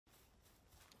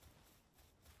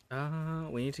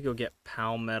We need to go get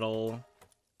Pal Metal.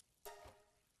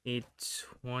 Need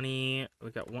 20.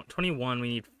 We got 21. We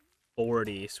need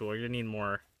 40. So we're gonna need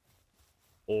more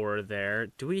ore there.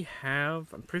 Do we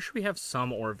have? I'm pretty sure we have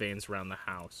some ore veins around the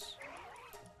house.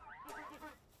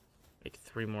 Make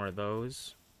 3 more of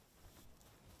those.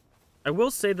 I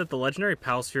will say that the legendary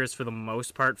Pal Spheres, for the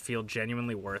most part, feel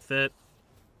genuinely worth it.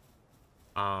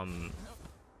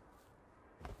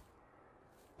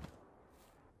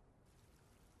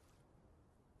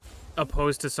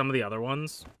 Opposed to some of the other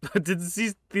ones. Did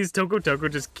these Toko Toko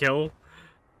just kill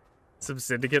some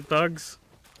syndicate thugs?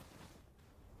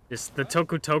 Just the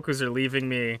Toko Tokos are leaving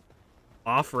me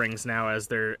offerings now as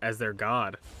their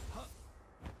god.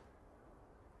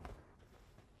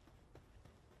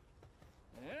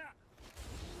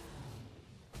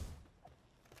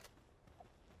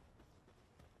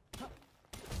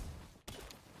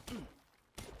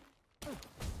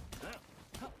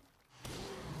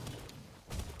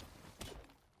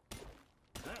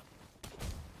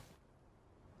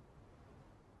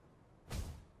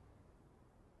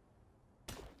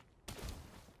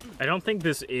 I don't think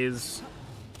this is...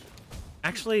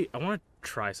 Actually, I want to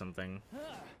try something.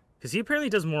 Because he apparently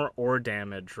does more ore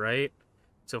damage, right?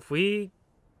 So if we...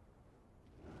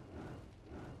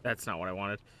 That's not what I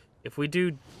wanted. If we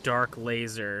do Dark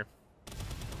Laser...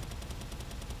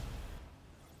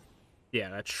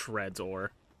 Yeah, that shreds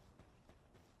ore.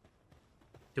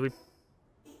 Do we...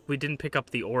 We didn't pick up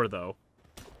the ore, though.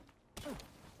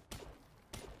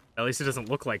 At least it doesn't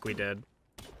look like we did.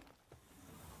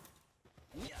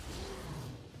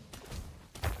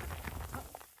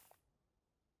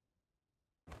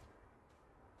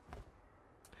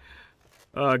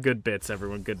 Good bits,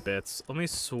 everyone. Good bits. Let me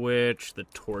switch the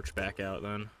torch back out,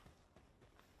 then.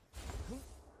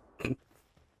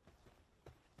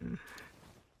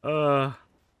 The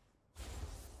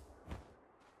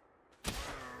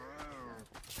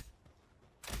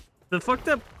fucked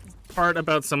up part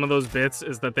about some of those bits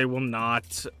is that they will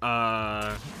not,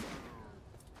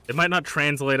 it might not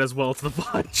translate as well to the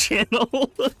VOD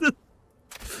channel.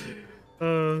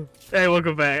 Hey,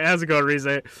 welcome back. How's it going, Rize?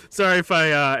 Sorry if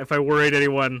I worried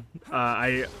anyone.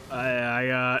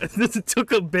 This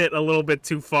took a little bit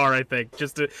too far, I think.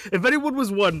 Just to, if anyone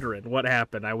was wondering what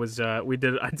happened, I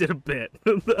did a bit.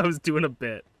 I was doing a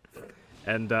bit,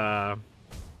 and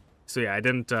so yeah, I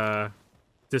didn't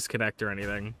disconnect or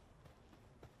anything.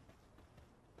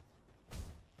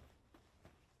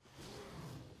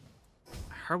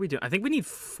 How are we doing? I think we need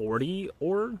 40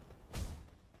 ore.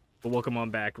 But welcome on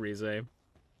back, Rize.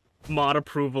 Mod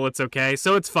approval, it's okay.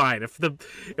 So it's fine. If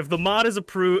the mod is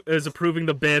approving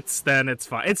the bits, then it's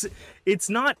fine. It's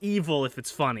not evil if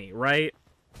it's funny, right?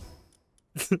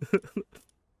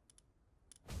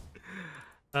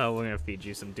 Oh, we're gonna feed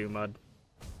you some Doomud.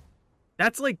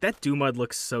 That's like, that Doomud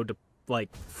looks so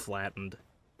like flattened.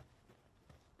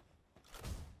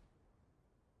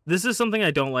 This is something I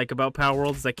don't like about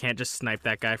Palworld, is I can't just snipe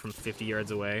that guy from 50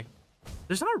 yards away.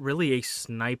 There's not really a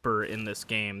sniper in this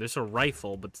game. There's a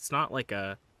rifle, but it's not like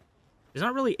a... There's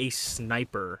not really a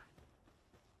sniper.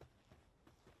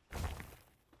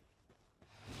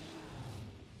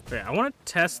 Okay, I want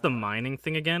to test the mining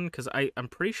thing again, because I'm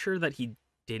pretty sure that he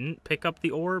didn't pick up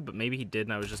the ore, but maybe he did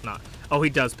and I was just not... Oh,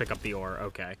 he does pick up the ore.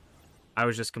 Okay. I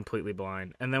was just completely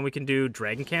blind. And then we can do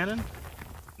Dragon Cannon.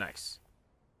 Nice.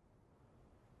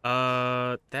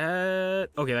 That...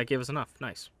 Okay, that gave us enough.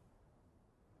 Nice.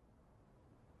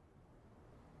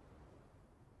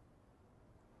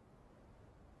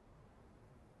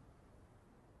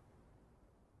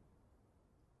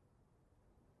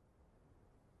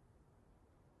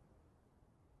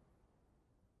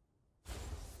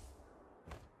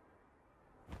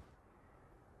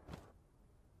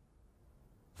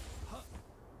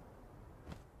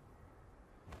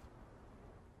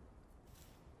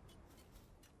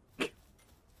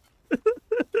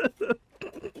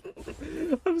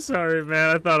 I'm sorry,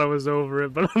 man. I thought I was over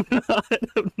it, but I'm not.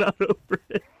 I'm not over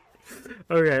it.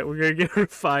 Okay, we're gonna get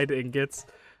refined ingots.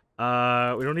 We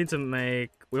don't need to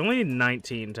make... We only need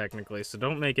 19, technically, so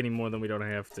don't make any more than we don't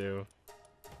have to.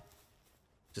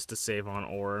 Just to save on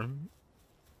ore.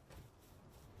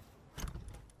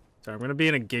 Sorry, I'm gonna be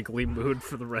in a giggly mood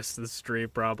for the rest of the stream,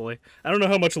 probably. I don't know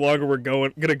how much longer we're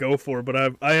gonna go for,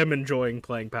 but I am enjoying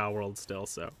playing Palworld still,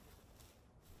 so...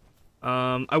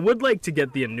 I would like to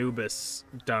get the Anubis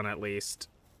done at least,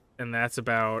 and that's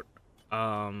about,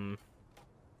 got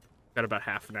about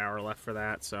half an hour left for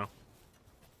that, so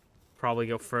probably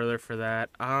go further for that,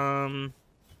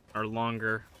 or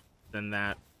longer than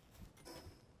that.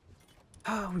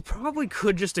 We probably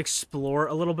could just explore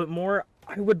a little bit more.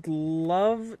 I would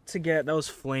love to get those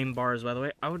flame bars, by the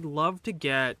way. I would love to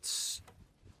get...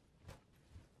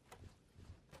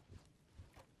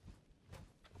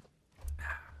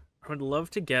 I would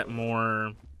love to get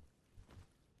more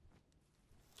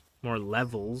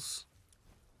levels.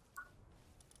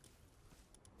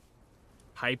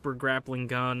 Hyper grappling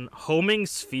gun. Homing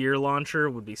sphere launcher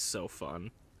would be so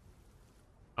fun.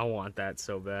 I want that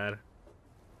so bad.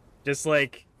 Just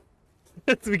like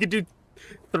we could do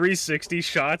 360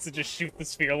 shots and just shoot the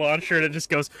sphere launcher and it just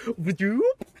goes you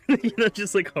know,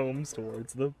 just like homes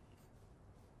towards them.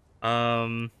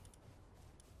 I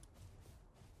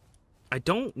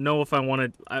don't know if I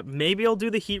want to... maybe I'll do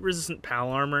the heat-resistant PAL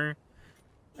armor.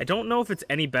 I don't know if it's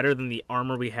any better than the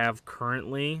armor we have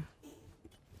currently.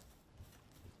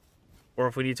 Or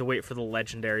if we need to wait for the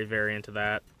legendary variant of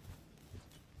that.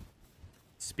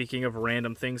 Speaking of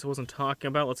random things I wasn't talking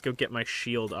about, let's go get my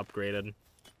shield upgraded.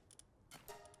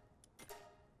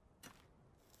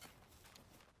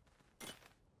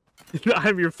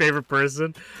 I'm your favorite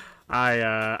person.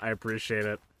 I appreciate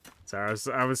it. Sorry,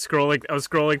 I was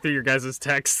scrolling through your guys'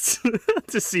 texts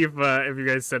to see if you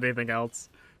guys said anything else.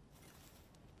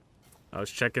 I was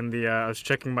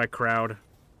checking my crowd.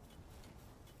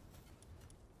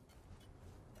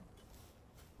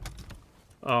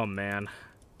 Oh man.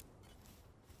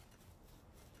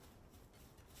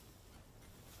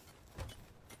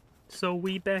 So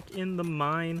we back in the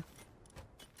mine.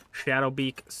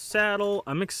 Shadowbeak saddle.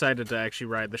 I'm excited to actually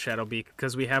ride the Shadowbeak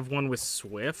because we have one with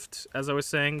Swift, as I was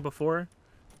saying before.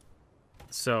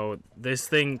 So this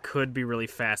thing could be really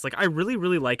fast. Like, I really,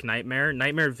 really like Nightmare.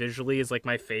 Nightmare visually is like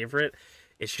my favorite.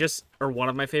 It's just, or one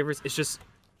of my favorites. It's just,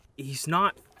 he's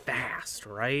not fast,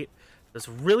 right? It's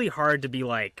really hard to be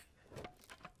like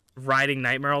riding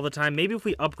Nightmare all the time. Maybe if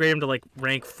we upgrade him to like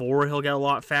rank 4, he'll get a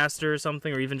lot faster or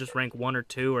something, or even just rank 1 or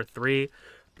 2 or 3.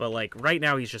 But like right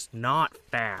now he's just not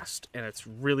fast, and it's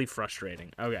really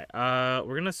frustrating. Okay,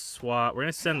 we're gonna swap. We're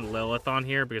gonna send Lilith on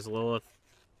here because Lilith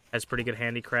has pretty good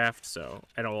handicraft, so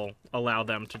it'll allow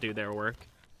them to do their work.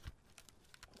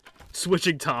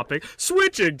 Switching topic.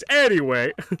 Switching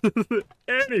anyway.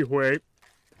 Anyway.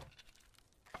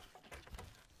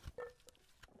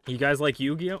 You guys like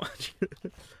Yu-Gi-Oh?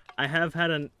 I've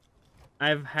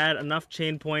had enough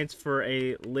chain points for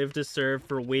a live to serve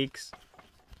for weeks.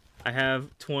 I have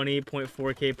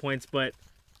 20.4k points, but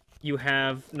you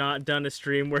have not done a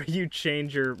stream where you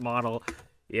change your model.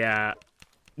 Yeah.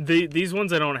 These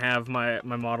ones I don't have my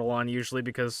model on usually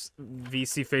because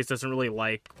VC Face doesn't really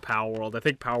like Palworld. I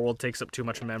think Palworld takes up too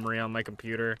much memory on my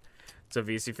computer, so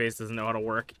VC Face doesn't know how to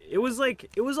work. It was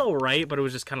alright, but it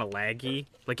was just kind of laggy.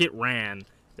 Like, it ran.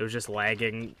 It was just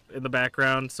lagging in the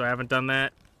background, so I haven't done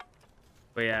that.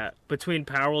 But yeah, between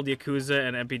Palworld, Yakuza,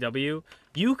 and MPW,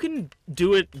 you can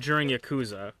do it during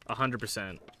Yakuza,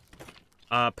 100%.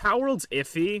 Palworld's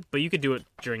iffy, but you could do it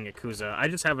during Yakuza. I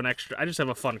just have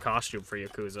a fun costume for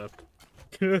Yakuza.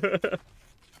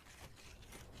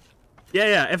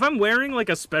 Yeah, if I'm wearing, like,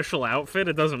 a special outfit,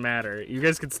 it doesn't matter. You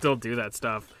guys can still do that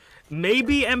stuff.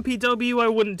 Maybe MPW I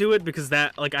wouldn't do it, because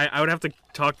that, like, I would have to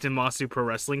talk to Masu Pro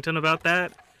Wrestlington about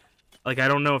that. Like, I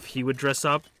don't know if he would dress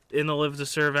up in the Live to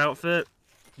Serve outfit.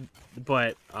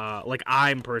 But, like,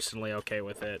 I'm personally okay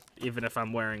with it, even if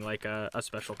I'm wearing, like, a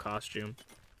special costume.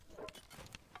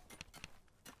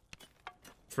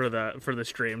 For the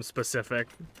stream specific.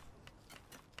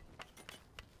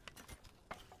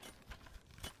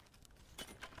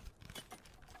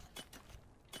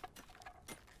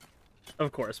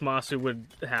 Of course, Masu would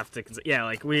have to, yeah,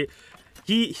 like,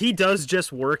 he does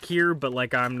just work here, but,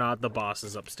 like, I'm not the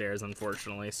bosses upstairs,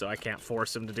 unfortunately, so I can't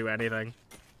force him to do anything.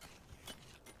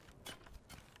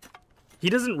 He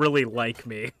doesn't really like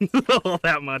me all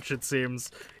that much, it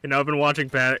seems. You know, I've been watching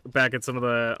back at some of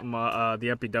the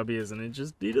MPWs,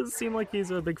 and he doesn't seem like he's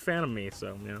a big fan of me,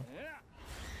 so, you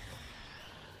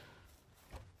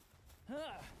know.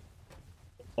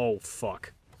 Oh,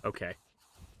 fuck. Okay.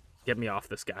 Get me off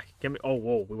this guy. Get me... Oh,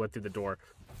 whoa, we went through the door.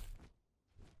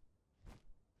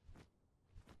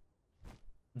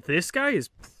 This guy is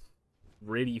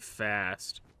pretty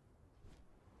fast.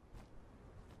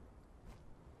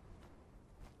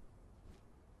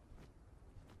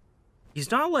 He's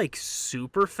not, like,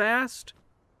 super fast,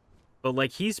 but,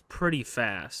 like, he's pretty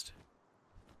fast.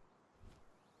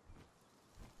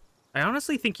 I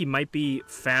honestly think he might be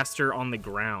faster on the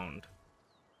ground.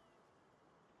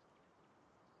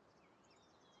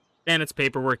 And it's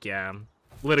paperwork, yeah.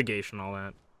 Litigation, all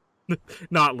that.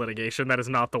 Not litigation, that is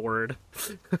not the word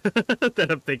that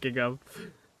I'm thinking of.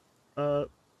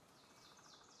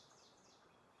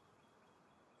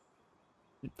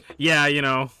 Yeah, you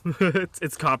know,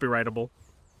 it's copyrightable.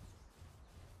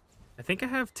 I think I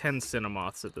have 10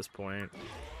 Cinemoths at this point.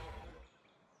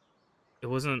 It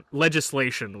wasn't...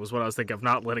 Legislation was what I was thinking of,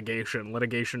 not litigation.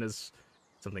 Litigation is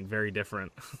something very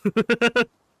different.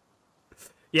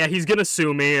 Yeah, he's gonna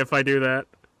sue me if I do that.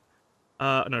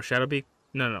 No, Shadowbeak...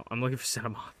 No, I'm looking for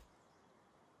Cinemoth.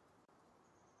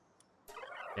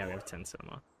 Yeah, we have 10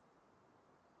 Cinemoth.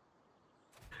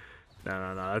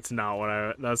 No, that's not what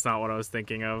I was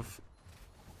thinking of.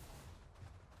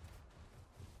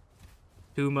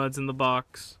 2 muds in the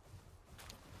box.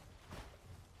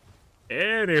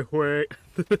 Anyway.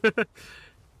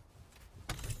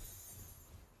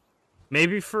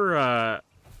 Maybe for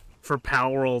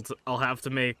Palworld, I'll have to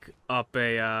make up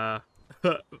a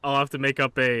I'll have to make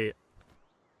up a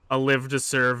live to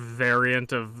serve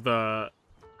variant of the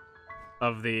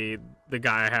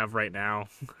guy I have right now.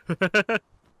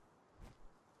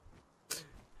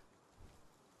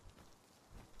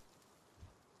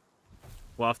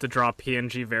 We'll have to draw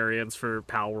PNG variants for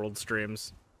Palworld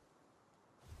streams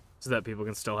so that people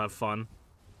can still have fun.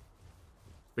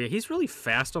 But yeah, he's really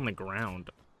fast on the ground.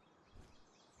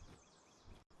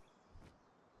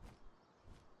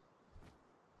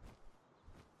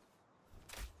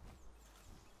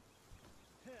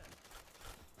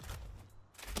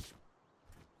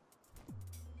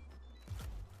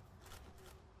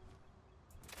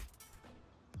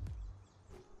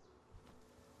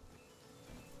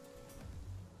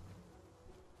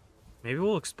 Maybe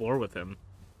we'll explore with him.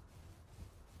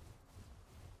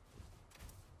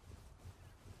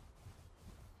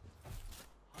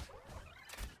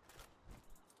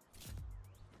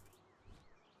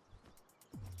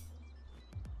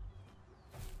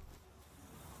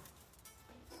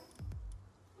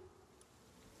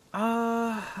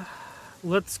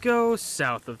 Let's go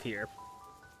south of here.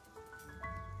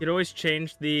 You'd always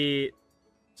change the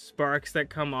sparks that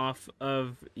come off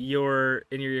of in your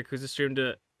Yakuza stream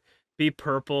to be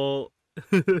purple.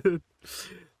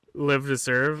 Live to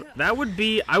serve. That would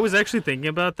be... I was actually thinking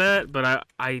about that, but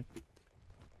I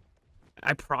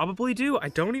probably do. I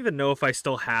don't even know if I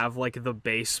still have, like, the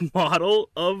base model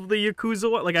of the Yakuza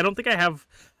one. Like, I don't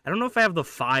know if I have the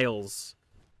files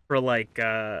for, like,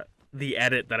 the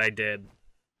edit that I did.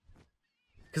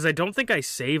 Because I don't think I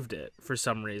saved it for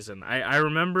some reason. I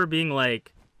remember being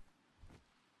like,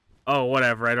 oh,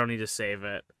 whatever, I don't need to save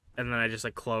it. And then I just,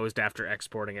 like, closed after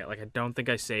exporting it. Like, I don't think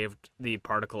I saved the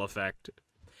particle effect.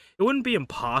 It wouldn't be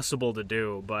impossible to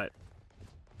do, but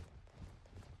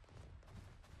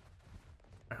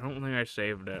I don't think I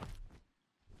saved it.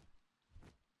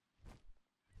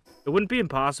 It wouldn't be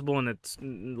impossible, and it's,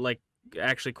 like,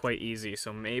 actually quite easy,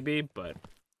 so maybe, but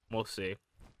we'll see.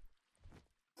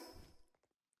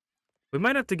 We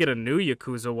might have to get a new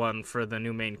Yakuza one for the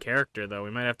new main character, though.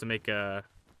 We might have to make an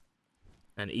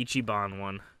Ichiban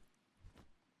one.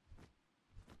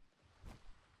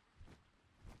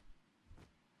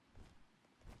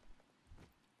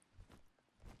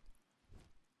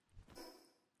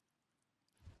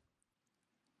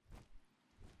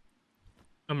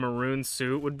 A maroon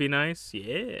suit would be nice.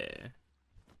 Yeah.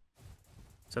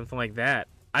 Something like that.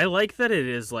 I like that it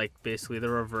is, like, basically the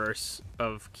reverse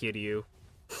of Kiryu.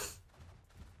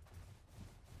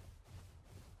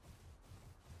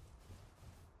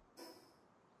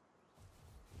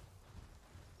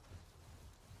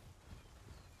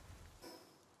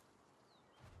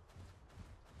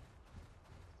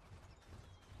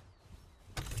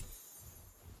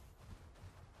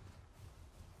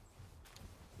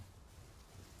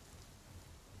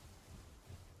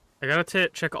 I gotta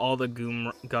check all the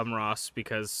Gumross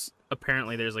because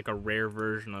apparently there's like a rare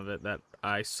version of it that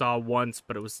I saw once,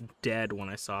 but it was dead when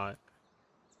I saw it.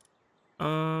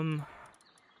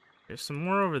 There's some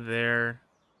more over there.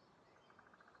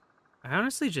 I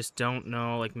honestly just don't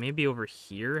know. Like, maybe over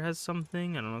here has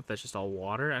something. I don't know if that's just all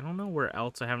water. I don't know where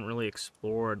else I haven't really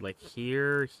explored. Like,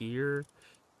 here.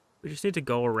 We just need to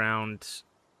go around.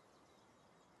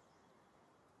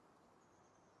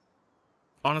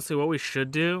 Honestly, what we should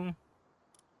do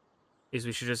is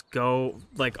we should just go,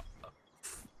 like,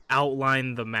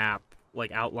 outline the map.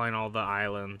 Like, outline all the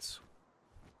islands.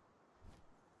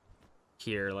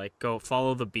 Here, like, go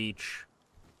follow the beach.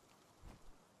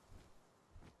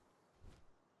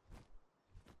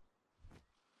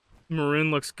 Maroon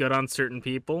looks good on certain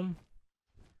people.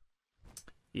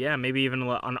 Yeah, maybe even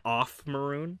an off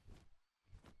maroon.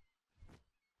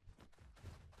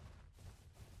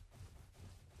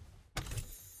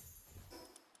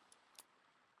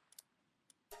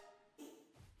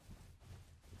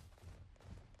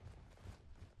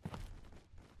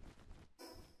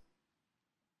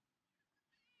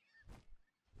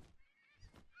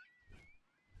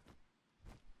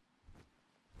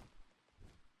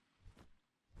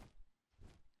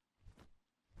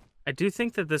 I do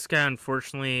think that this guy,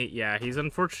 unfortunately, yeah, he's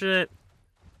unfortunate.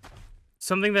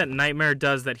 Something that Nightmare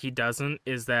does that he doesn't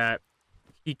is that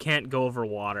he can't go over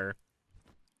water.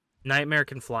 Nightmare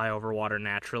can fly over water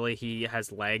naturally. He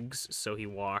has legs, so he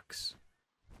walks.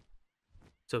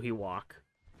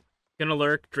 Gonna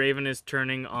lurk. Draven is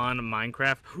turning on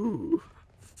Minecraft. Ooh,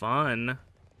 fun.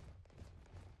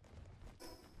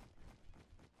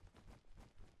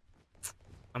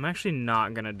 I'm actually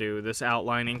not gonna do this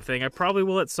outlining thing. I probably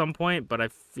will at some point, but I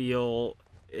feel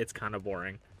it's kind of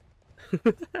boring.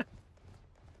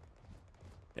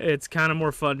 It's kind of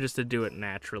more fun just to do it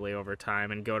naturally over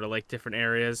time and go to, like, different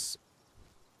areas.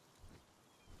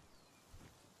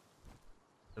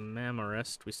 The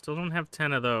Mamorist. We still don't have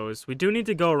 10 of those. We do need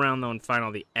to go around, though, and find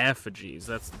all the effigies.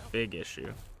 That's the big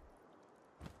issue.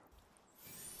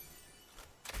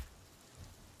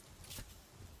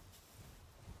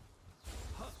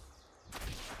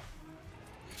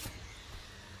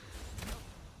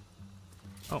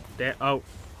 Oh, oh.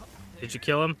 Did you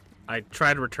kill him? I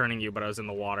tried returning you, but I was in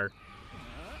the water.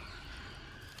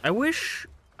 I wish...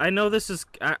 I know this is...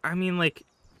 I mean, like...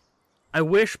 I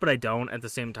wish, but I don't at the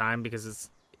same time, because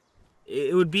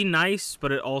it would be nice,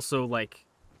 but it also, like,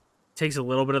 takes a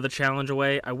little bit of the challenge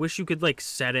away. I wish you could, like,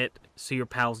 set it so your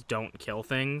pals don't kill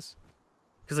things.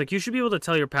 Because, like, you should be able to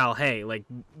tell your pal, hey, like,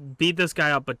 beat this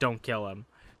guy up, but don't kill him.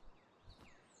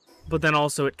 But then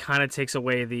also it kind of takes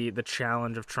away the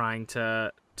challenge of trying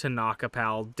to knock a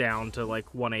pal down to,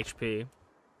 like, 1 HP.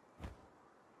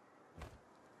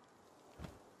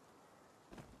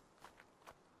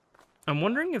 I'm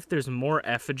wondering if there's more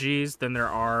effigies than there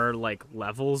are, like,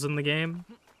 levels in the game.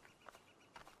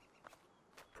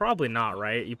 Probably not,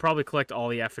 right? You probably collect all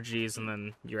the effigies and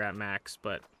then you're at max,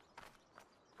 but... It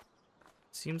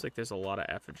seems like there's a lot of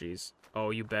effigies.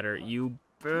 Oh, you better...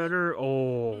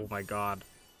 Oh, my God.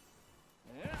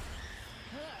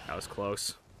 That was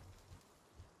close.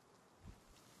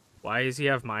 Why does he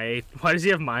have my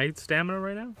stamina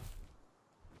right now?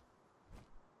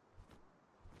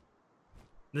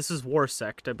 This is War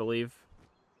Sect, I believe.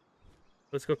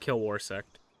 Let's go kill War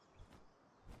Sect.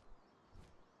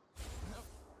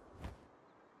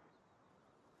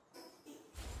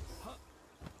 Oh,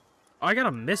 I got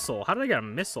a missile. How did I get a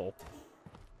missile?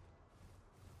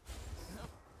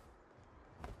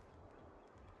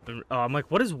 Oh, I'm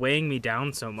like, what is weighing me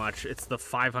down so much? It's the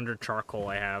 500 charcoal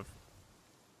I have.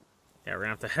 Yeah, we're gonna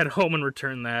have to head home and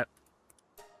return that.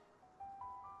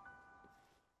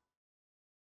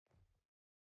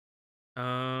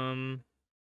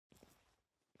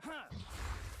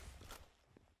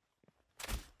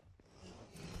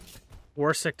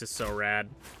 Warsect is so rad.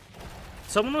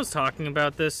 Someone was talking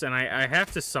about this, and I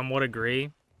have to somewhat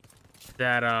agree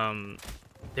that,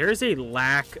 there is a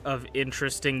lack of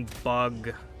interesting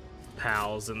bug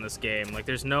pals in this game. Like,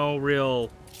 there's no real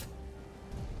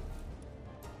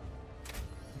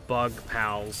bug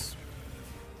pals.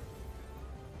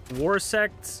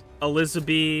 Warsect,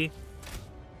 Elizabeth,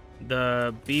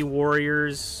 the bee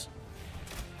warriors,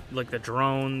 like the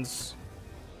drones,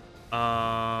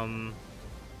 I'm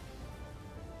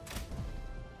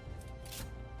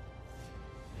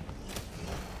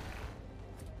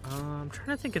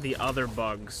trying to think of the other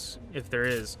bugs, if there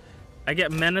is. I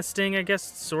get menacing, I guess,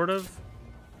 sort of,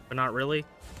 but not really.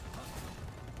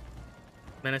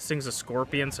 Menacing's a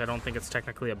scorpion, so I don't think it's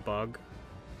technically a bug.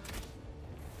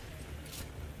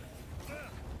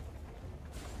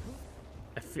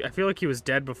 I feel like he was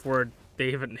dead before they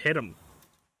even hit him.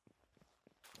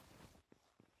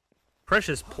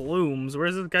 Precious plumes?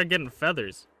 Where's this guy getting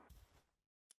feathers?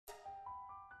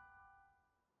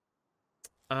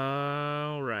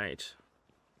 Alright.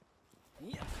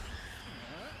 I'm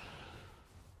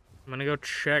gonna go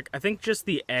check. I think just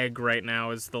the egg right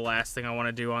now is the last thing I want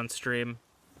to do on stream.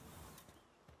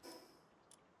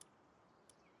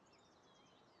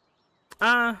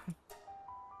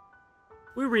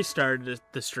 We restarted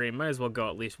the stream. Might as well go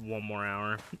at least one more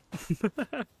hour.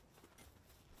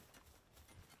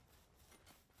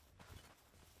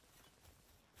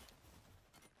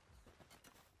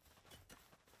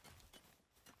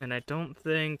 And I don't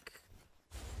think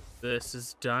this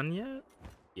is done yet.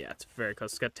 Yeah, it's very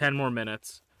close. It's got 10 more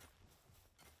minutes.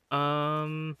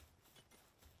 Then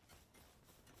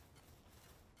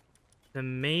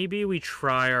maybe we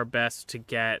try our best to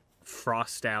get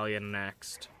Frost Stallion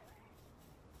next.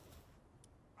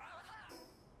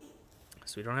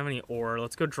 So we don't have any ore.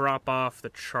 Let's go drop off the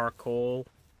charcoal.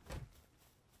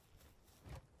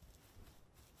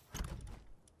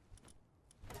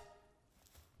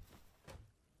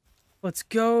 Let's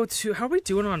go to... How are we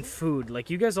doing on food? Like,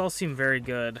 you guys all seem very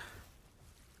good.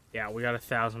 Yeah, we got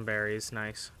 1,000 berries.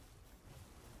 Nice.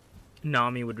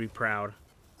 Nami would be proud.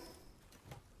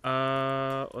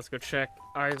 Let's go check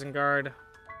Isengard.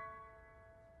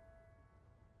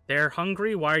 They're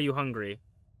hungry? Why are you hungry?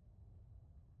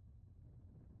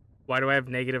 Why do I have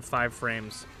 -5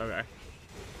 frames? Okay.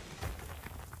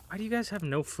 Why do you guys have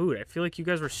no food? I feel like you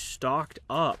guys were stocked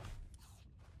up.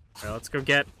 Alright, let's go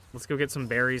get some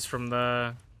berries from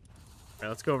the... Alright,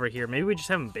 let's go over here. Maybe we just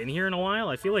haven't been here in a while?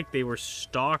 I feel like they were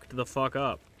stocked the fuck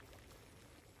up.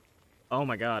 Oh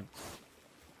my god.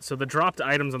 So the dropped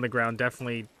items on the ground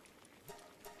definitely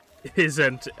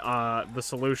isn't the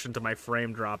solution to my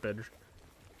frame droppage.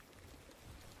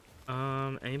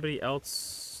 Anybody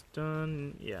else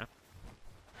done? Yeah.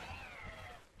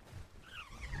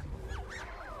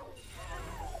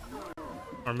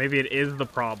 Or maybe it is the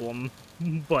problem,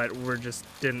 but we just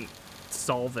didn't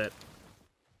solve it.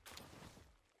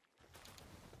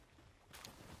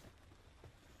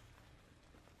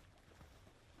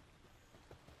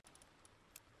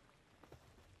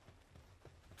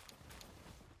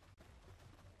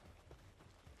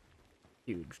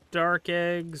 Huge dark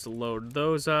eggs, load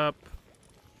those up.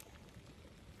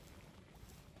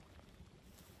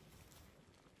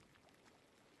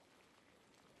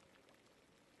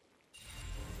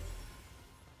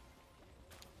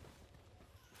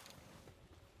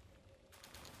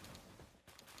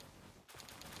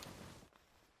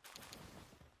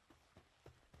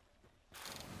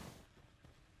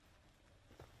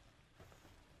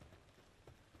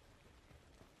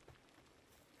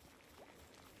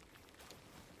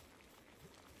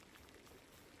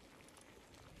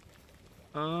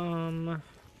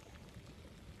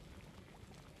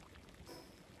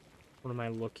 What am I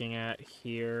looking at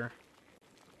here?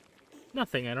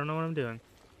 Nothing, I don't know what I'm doing.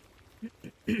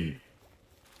 Okay,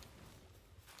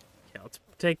 let's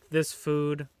take this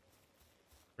food,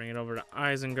 bring it over to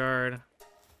Isengard.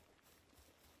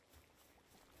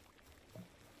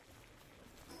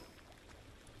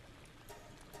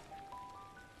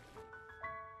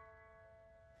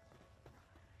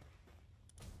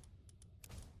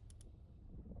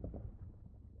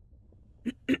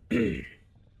 Okay,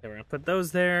 we're gonna put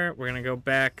those there. We're gonna go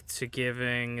back to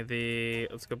giving the...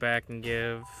 Let's go back and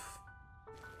give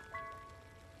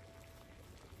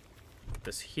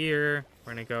this here.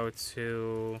 We're gonna go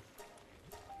to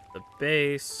the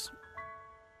base.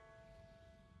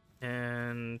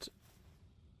 And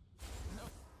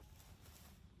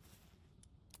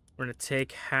we're gonna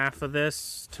take half of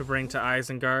this to bring to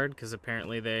Isengard, because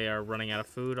apparently they are running out of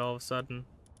food all of a sudden.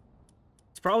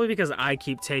 It's probably because I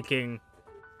keep taking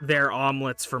their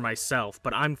omelets for myself,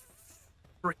 but I'm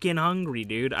freaking hungry,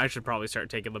 dude. I should probably start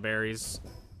taking the berries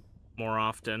more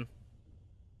often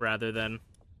rather than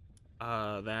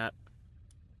that.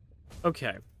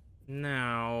 Okay,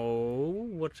 now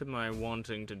what am I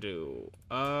wanting to do?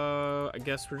 I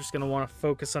guess we're just gonna want to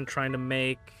focus on trying to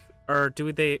make, or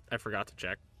do they... I forgot to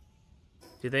check.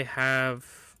 Do they have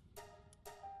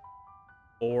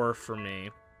ore for me?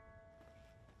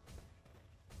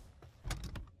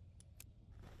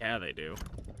 Yeah, they do.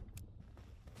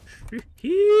 Okay,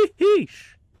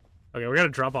 we gotta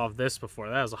drop off this before.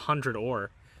 That was 100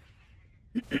 ore.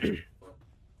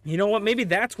 You know what? Maybe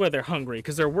that's why they're hungry,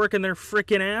 because they're working their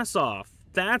freaking ass off.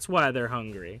 That's why they're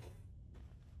hungry.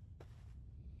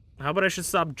 How about I should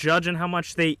stop judging how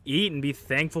much they eat and be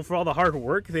thankful for all the hard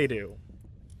work they do?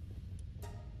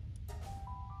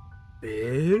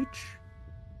 Bitch.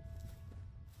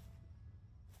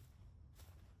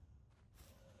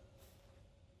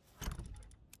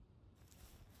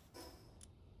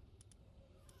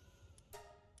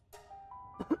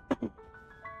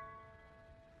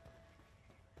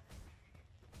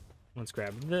 Let's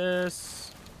grab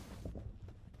this.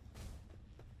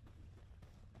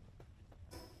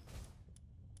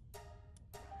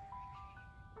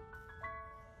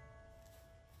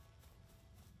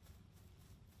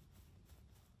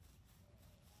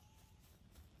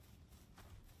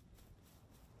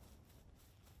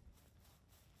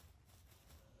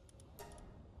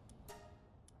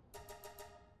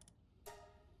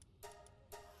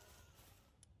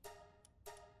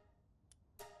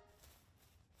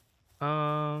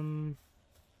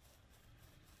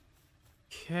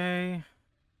 Okay.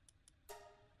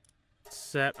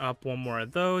 Set up one more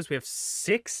of those. We have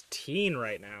 16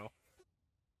 right now.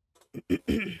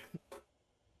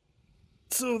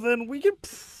 So then we can,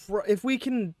 if we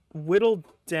can whittle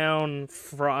down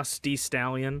Frosty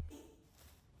Stallion,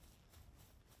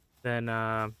 then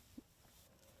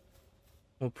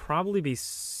we'll probably be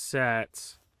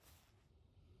set.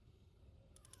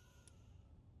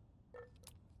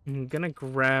 I'm gonna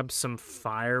grab some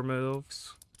fire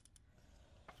moves.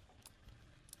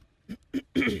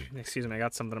 Excuse me, I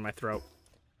got something in my throat.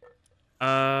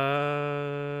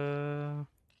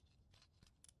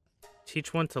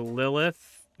 Teach one to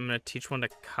Lilith. I'm gonna teach one to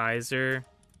Kaiser.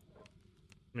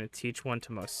 I'm gonna teach one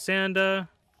to Mosanda.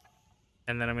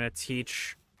 And then I'm gonna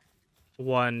teach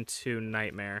one to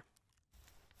Nightmare.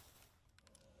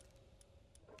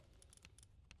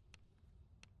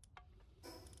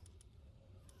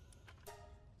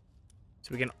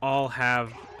 So we can all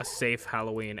have a safe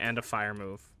Halloween and a fire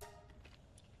move.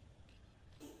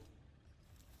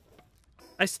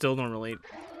 I still don't really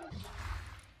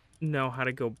know how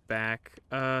to go back.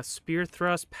 Spear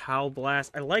Thrust, Pal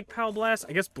Blast. I like Pal Blast.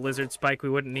 I guess Blizzard Spike we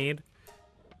wouldn't need.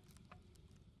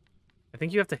 I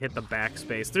think you have to hit the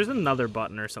backspace. There's another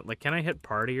button or something. Like, can I hit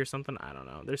party or something? I don't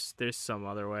know. There's some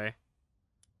other way.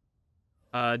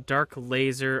 Dark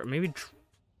Laser. Maybe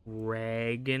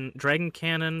Dragon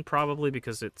Cannon, probably,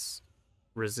 because it's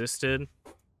resisted.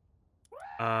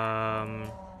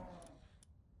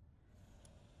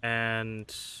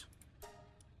 And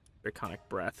Draconic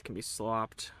Breath can be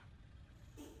slopped.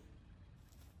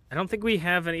 I don't think we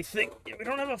have anything. We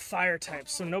don't have a fire type,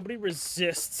 so nobody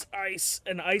resists ice,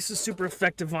 and ice is super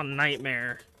effective on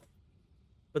Nightmare.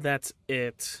 But that's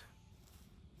it.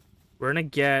 We're gonna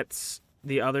get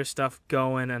the other stuff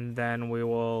going, and then we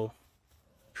will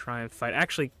try and fight.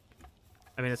 Actually,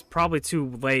 I mean, it's probably too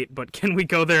late, but can we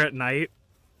go there at night?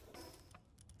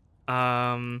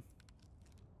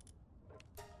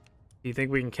 Do you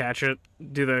think we can catch it?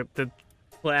 Do the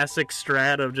classic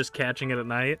strat of just catching it at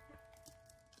night?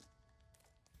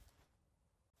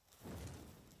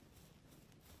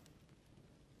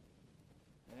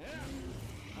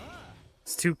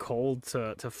 It's too cold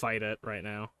to fight it right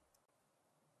now.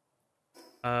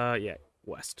 Yeah,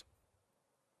 west.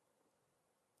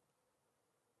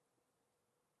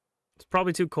 It's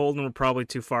probably too cold and we're probably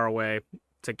too far away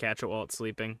to catch it while it's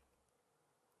sleeping.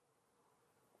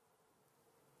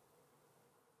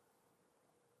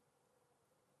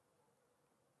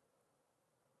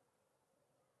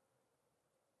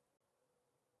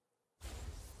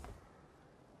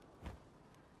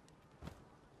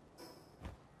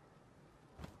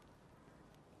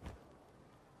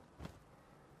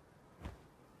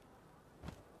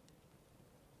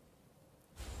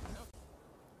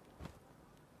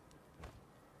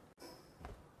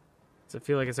 So I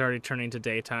feel like it's already turning to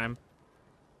daytime.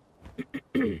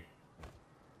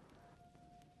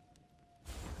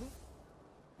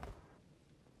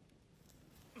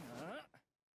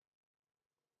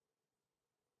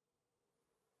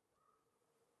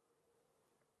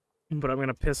 But I'm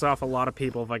gonna piss off a lot of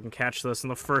people if I can catch this in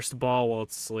the first ball while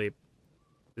it's asleep.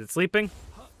 Is it sleeping?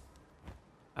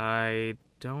 I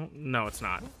don't... No, it's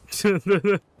not.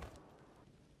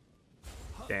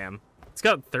 Damn. It's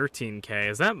got 13k.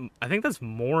 Is that... I think that's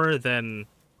more than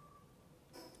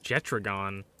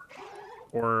Jetragon.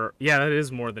 Or... Yeah, that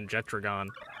is more than Jetragon.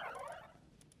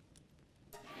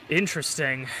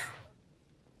 Interesting.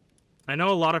 I know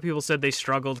a lot of people said they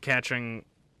struggled catching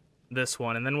this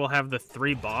one, and then we'll have the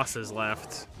 3 bosses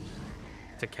left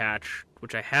to catch,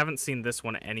 which I haven't seen this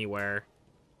one anywhere.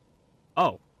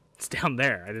 Oh, it's down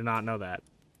there. I did not know that.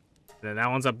 And then that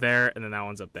one's up there, and then that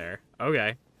one's up there.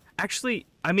 Okay. Actually,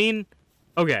 I mean,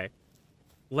 okay.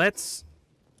 Let's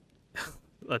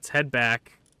head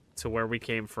back to where we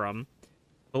came from.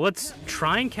 But let's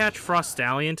try and catch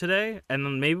Frostallion today, and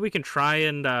then maybe we can try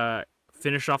and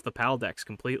finish off the PAL decks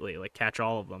completely, like catch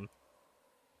all of them.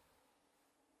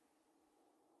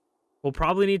 We'll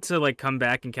probably need to like come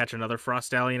back and catch another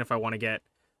Frostallion if I want to get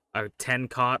a 10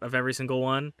 caught of every single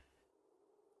one.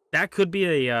 That could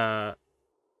be a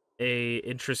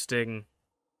interesting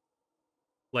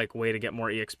like way to get more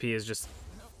EXP, is just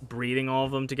breeding all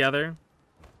of them together.